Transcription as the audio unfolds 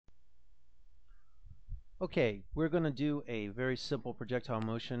Okay, we're going to do a very simple projectile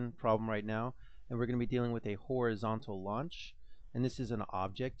motion problem right now, and we're going to be dealing with a horizontal launch. And this is an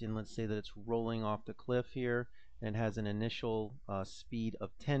object, and let's say that it's rolling off the cliff here, and it has an initial speed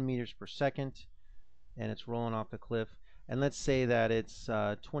of 10 meters per second, and it's rolling off the cliff. And let's say that it's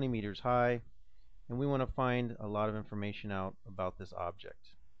 20 meters high, and we want to find a lot of information out about this object.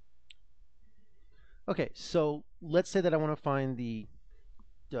 Okay, so let's say that I want to find the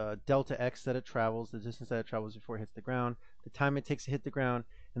delta x that it travels, the distance that it travels before it hits the ground, the time it takes to hit the ground,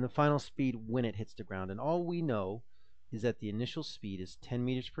 and the final speed when it hits the ground. And all we know is that the initial speed is 10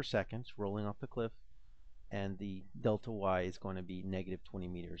 meters per second, rolling off the cliff, and the delta y is going to be negative 20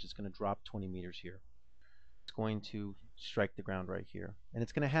 meters. It's going to drop 20 meters here. It's going to strike the ground right here. And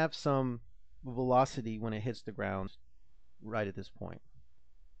it's going to have some velocity when it hits the ground right at this point.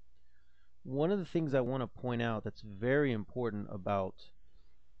 One of the things I want to point out that's very important about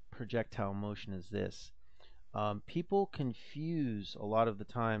projectile motion is this. People confuse a lot of the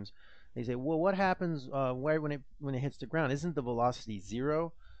times. They say, well, what happens when it hits the ground? Isn't the velocity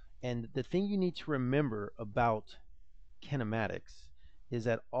zero? And the thing you need to remember about kinematics is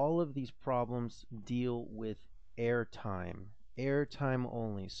that all of these problems deal with air time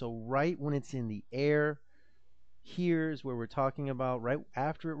only. So right when it's in the air, here's where we're talking about, right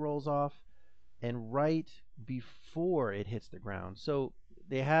after it rolls off and right before it hits the ground. So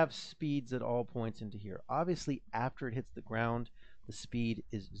they have speeds at all points into here. Obviously, after it hits the ground, the speed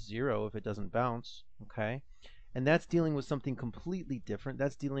is zero if it doesn't bounce, okay? And that's dealing with something completely different.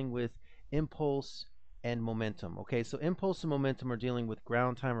 That's dealing with impulse and momentum, okay? So impulse and momentum are dealing with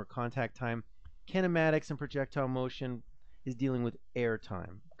ground time or contact time. Kinematics and projectile motion is dealing with air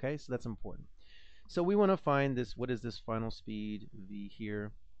time, okay? So that's important. So we want to find this, what is this final speed, v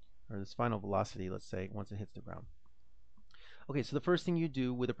here, or this final velocity, let's say, once it hits the ground. Okay, so the first thing you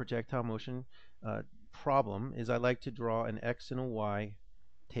do with a projectile motion problem is I like to draw an x and a y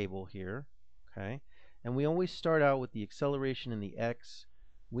table here, okay? And we always start out with the acceleration in the x.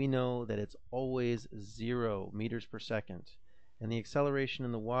 We know that it's always 0 meters per second. And the acceleration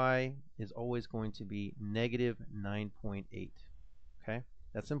in the y is always going to be negative 9.8, okay?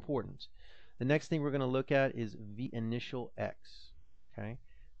 That's important. The next thing we're going to look at is v initial x, okay?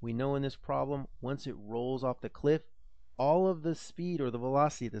 We know in this problem, once it rolls off the cliff, all of the speed or the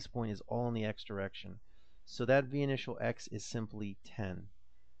velocity at this point is all in the x direction. So that v initial x is simply 10.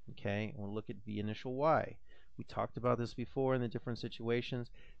 Okay, and we'll look at v initial y. We talked about this before in the different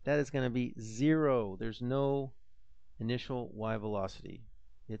situations. That is going to be 0. There's no initial y velocity.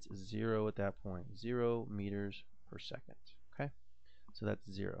 It's 0 at that point. 0 meters per second. Okay, so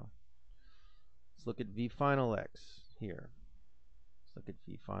that's 0. Let's look at v final x here. Let's look at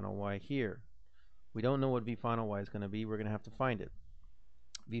v final y here. We don't know what v final y is going to be. We're going to have to find it.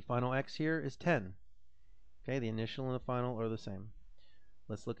 V final x here is 10. Okay, the initial and the final are the same.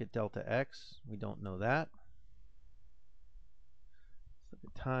 Let's look at delta x. We don't know that. Let's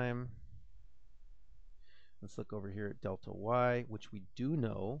look at time. Let's look over here at delta y, which we do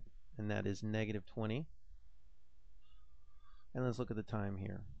know, and that is negative 20. And let's look at the time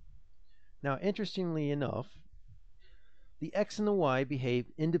here. Now, interestingly enough, the x and the y behave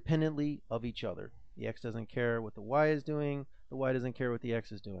independently of each other. The x doesn't care what the y is doing. The y doesn't care what the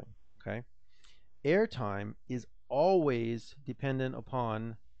x is doing. Okay? Air time is always dependent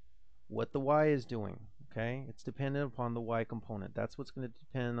upon what the y is doing. Okay? It's dependent upon the y component. That's what's going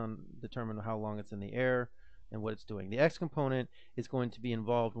to determine how long it's in the air and what it's doing. The x component is going to be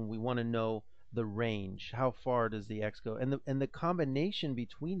involved when we want to know the range. How far does the x go? And the combination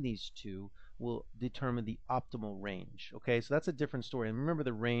between these two will determine the optimal range. Okay, so that's a different story. And remember,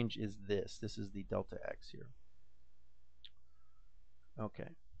 the range is this. This is the delta x here. Okay,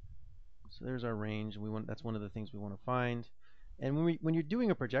 so there's our range. That's one of the things we want to find. And when you're doing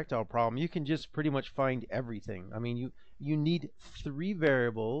a projectile problem, you can just pretty much find everything. I mean, you need 3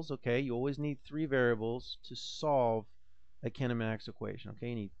 variables. Okay, you always need 3 variables to solve a kinematics equation. Okay,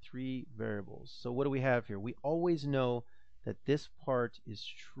 you need 3 variables. So what do we have here? We always know that this part is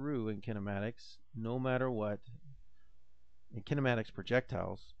true in kinematics, no matter what. In kinematics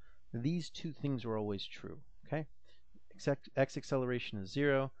projectiles, these 2 things are always true. Okay, x acceleration is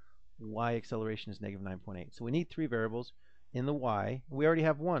 0, y acceleration is negative 9.8. So we need 3 variables. In the y, we already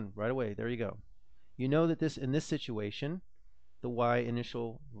have 1 right away. There you go. You know that in this situation, the y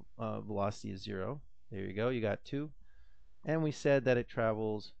initial velocity is 0. There you go. You got 2. And we said that it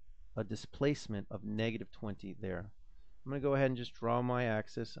travels a displacement of negative 20 there. I'm going to go ahead and just draw my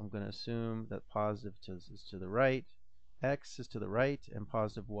axis. I'm going to assume that positive is to the right, x is to the right, and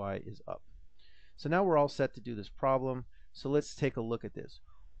positive y is up. So now we're all set to do this problem. So let's take a look at this.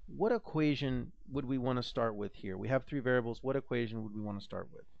 what equation would we want to start with here? We have three variables. What equation would we want to start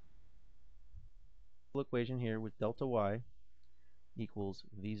with? Equation here with delta y equals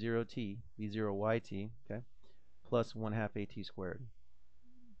v0t, v0yt, okay, plus 1/2 at squared.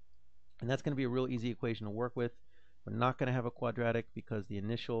 And that's going to be a real easy equation to work with. We're not going to have a quadratic because the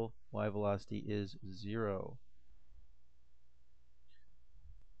initial y velocity is 0.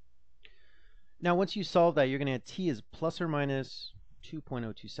 Now, once you solve that, you're going to have t is plus or minus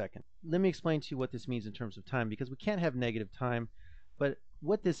 2.02 seconds. Let me explain to you what this means in terms of time, because we can't have negative time. But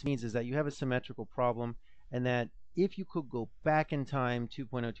what this means is that you have a symmetrical problem, and that if you could go back in time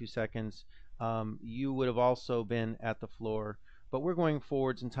 2.02 seconds, you would have also been at the floor. But we're going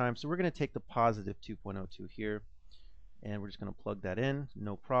forwards in time, so we're going to take the positive 2.02 here, and we're just going to plug that in,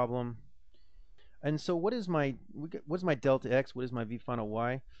 no problem. And so what's my delta x? What is my v final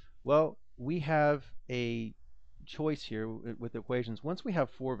y? Well, we have a choice here with equations. Once we have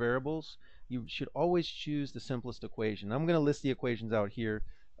four variables, you should always choose the simplest equation. I'm going to list the equations out here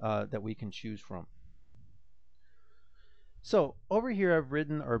that we can choose from. So over here I've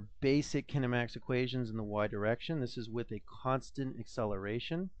written our basic kinematics equations in the y direction. This is with a constant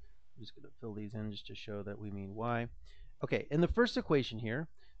acceleration. I'm just going to fill these in just to show that we mean y. Okay, in the first equation here,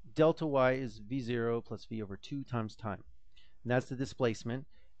 delta y is v0 plus v over 2 times time. And that's the displacement.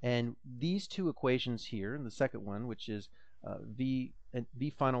 And these two equations here, in the second one, which is v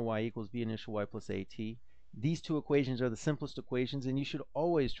final y equals v initial y plus at, these two equations are the simplest equations, and you should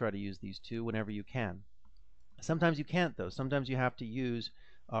always try to use these two whenever you can. Sometimes you can't, though. Sometimes you have to use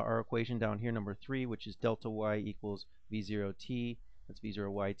our equation down here, number 3, which is delta y equals v0t, that's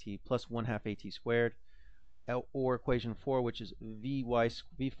v0yt, plus 1/2 at squared, or equation 4, which is v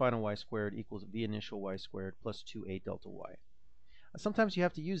final y squared equals v initial y squared plus 2a delta y. Sometimes you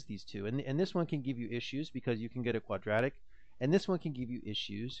have to use these two, and this one can give you issues because you can get a quadratic, and this one can give you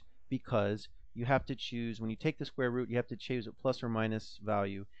issues because you have to choose, when you take the square root, you have to choose a plus or minus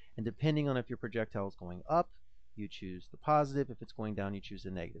value, and depending on if your projectile is going up, you choose the positive. If it's going down, you choose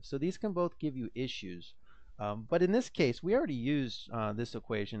the negative. So these can both give you issues. But in this case, we already used this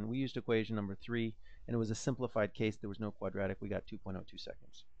equation. We used equation number 3, and it was a simplified case. There was no quadratic. We got 2.02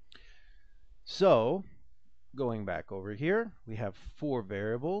 seconds. So going back over here, we have 4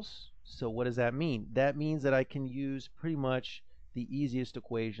 variables. So what does that mean? That means that I can use pretty much the easiest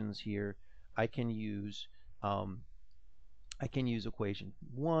equations here. I can use equation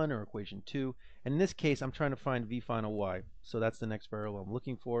 1 or equation 2. And in this case, I'm trying to find v final y. So that's the next variable I'm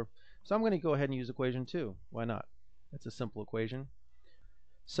looking for. So I'm going to go ahead and use equation 2. Why not? That's a simple equation.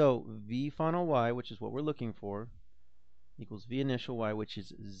 So v final y, which is what we're looking for, equals v initial y, which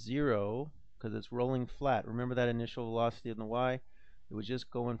is 0, because it's rolling flat. Remember that initial velocity in the y? It was just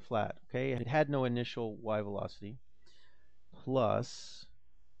going flat. Okay, it had no initial y velocity, plus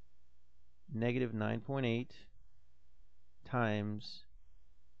negative 9.8 times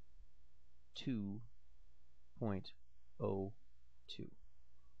 2.02.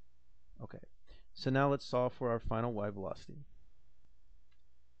 Okay, so now let's solve for our final y velocity.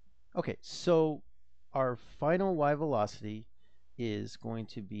 Okay, so our final y velocity is going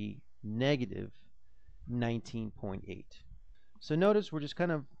to be negative 19.8. So notice we're just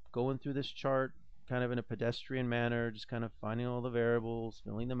kind of going through this chart kind of in a pedestrian manner, just kind of finding all the variables,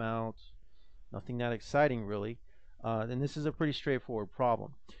 filling them out. Nothing that exciting really. And this is a pretty straightforward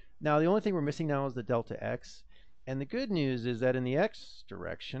problem. Now the only thing we're missing now is the delta x. And the good news is that in the x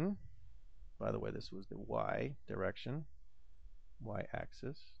direction, by the way, this was the y direction,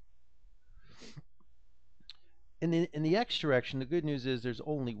 y-axis. In the x direction, the good news is there's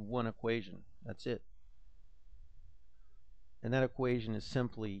only one equation. That's it. And that equation is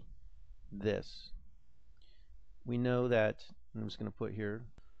simply this. We know that, I'm just going to put here,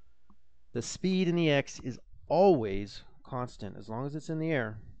 the speed in the x is always constant. As long as it's in the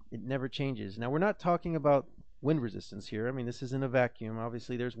air, it never changes. Now, we're not talking about wind resistance here. I mean, this isn't a vacuum.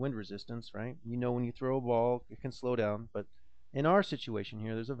 Obviously, there's wind resistance, right? You know when you throw a ball, it can slow down. But in our situation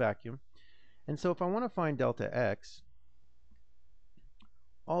here, there's a vacuum. And so if I want to find delta x,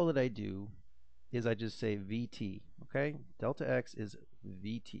 all that I do is I just say vt, okay? Delta x is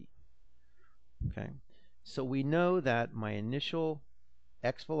vt, okay? So we know that my initial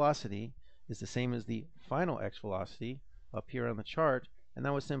x velocity is the same as the final x velocity up here on the chart, and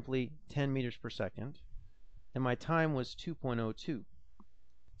that was simply 10 meters per second, and my time was 2.02.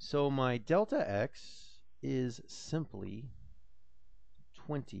 So my delta x is simply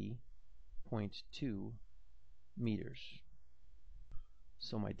 20.2 meters.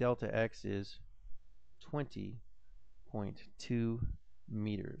 So my delta x is 20.2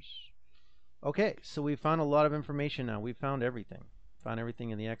 meters. Okay, so we found a lot of information now. We found everything. Found everything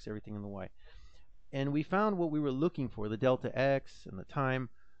in the x, everything in the y. And we found what we were looking for, the delta x and the time.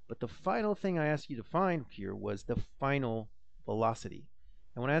 But the final thing I asked you to find here was the final velocity.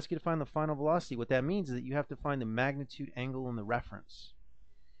 And when I ask you to find the final velocity, what that means is that you have to find the magnitude, angle, and the reference.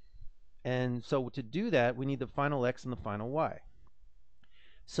 And so to do that, we need the final x and the final y.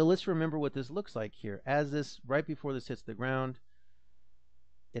 So let's remember what this looks like here. As this, right before this hits the ground,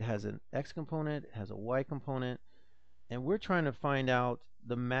 it has an x component, it has a y component, and we're trying to find out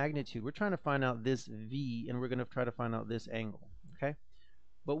the magnitude. We're trying to find out this v, and we're going to try to find out this angle, okay?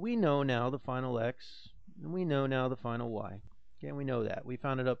 But we know now the final x, and we know now the final y. Okay, we know that. We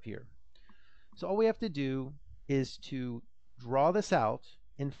found it up here. So all we have to do is to draw this out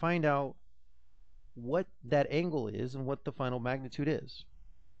and find out what that angle is and what the final magnitude is.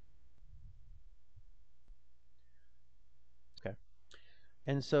 Okay.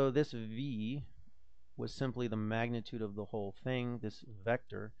 And so this v was simply the magnitude of the whole thing, this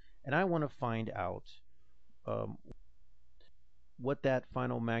vector, and I want to find out what that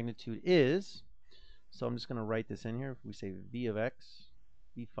final magnitude is. So I'm just going to write this in here. If we say v of x,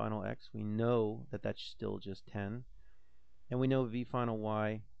 v final x, we know that that's still just 10. And we know v final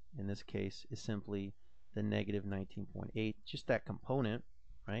y, in this case, is simply the negative 19.8, just that component,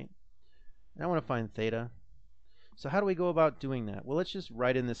 right? And I want to find theta. So how do we go about doing that? Well, let's just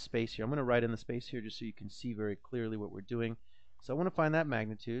write in this space here. I'm going to write in the space here just so you can see very clearly what we're doing. So I want to find that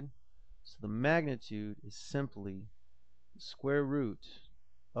magnitude. So the magnitude is simply the square root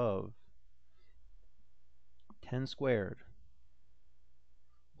of 10 squared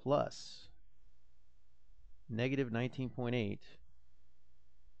plus negative 19.8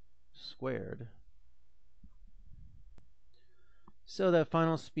 squared. So that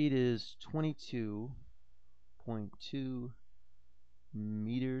final speed is 22.2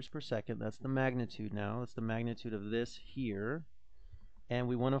 meters per second. That's the magnitude now. That's the magnitude of this here. And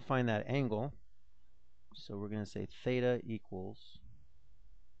we want to find that angle. So we're going to say theta equals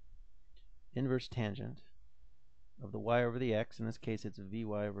inverse tangent of the y over the x. In this case, it's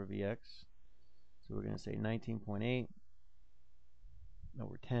vy over vx. So we're going to say 19.8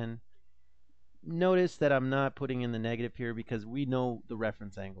 over 10. Notice that I'm not putting in the negative here because we know the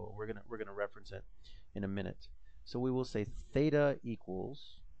reference angle. We're gonna reference it in a minute. So we will say theta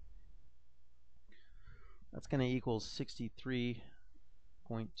equals, that's going to equal 63.2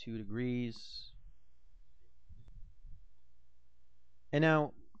 degrees. And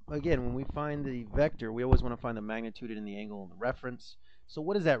now, again, when we find the vector, we always want to find the magnitude and the angle and the reference. So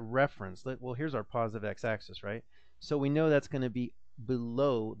what is that reference? Well, here's our positive x-axis, right? So we know that's going to be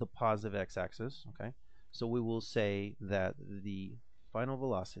below the positive x-axis, okay? So we will say that the final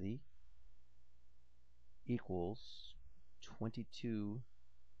velocity equals 22,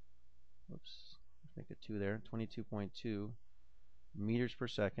 let's make a 2 there, 22.2 meters per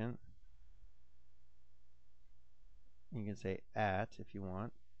second. You can say at, if you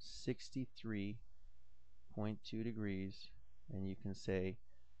want, 63.2 degrees, and you can say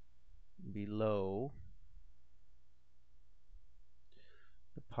below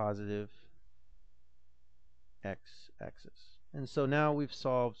the positive x-axis. And so now we've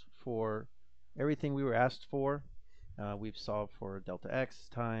solved for everything we were asked for. We've solved for delta x,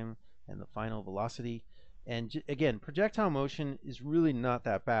 time, and the final velocity. And again, projectile motion is really not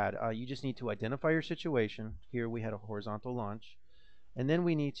that bad. You just need to identify your situation. Here we had a horizontal launch. And then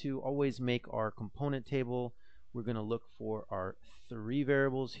we need to always make our component table. We're going to look for our 3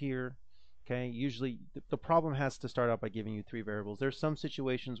 variables here. Okay, usually the problem has to start out by giving you 3 variables. There's some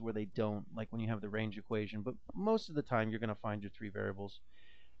situations where they don't, like when you have the range equation, but most of the time you're going to find your 3 variables.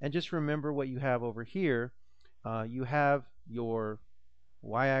 And just remember what you have over here. You have your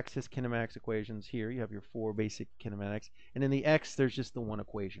y-axis kinematics equations here. You have your 4 basic kinematics. And in the x, there's just the 1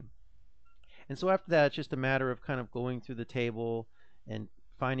 equation. And so after that, it's just a matter of kind of going through the table and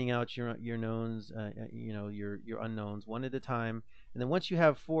finding out your knowns, your unknowns one at a time. And then once you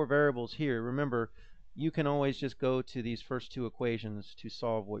have 4 variables here, remember, you can always just go to these first 2 equations to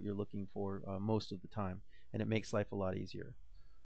solve what you're looking for most of the time. And it makes life a lot easier.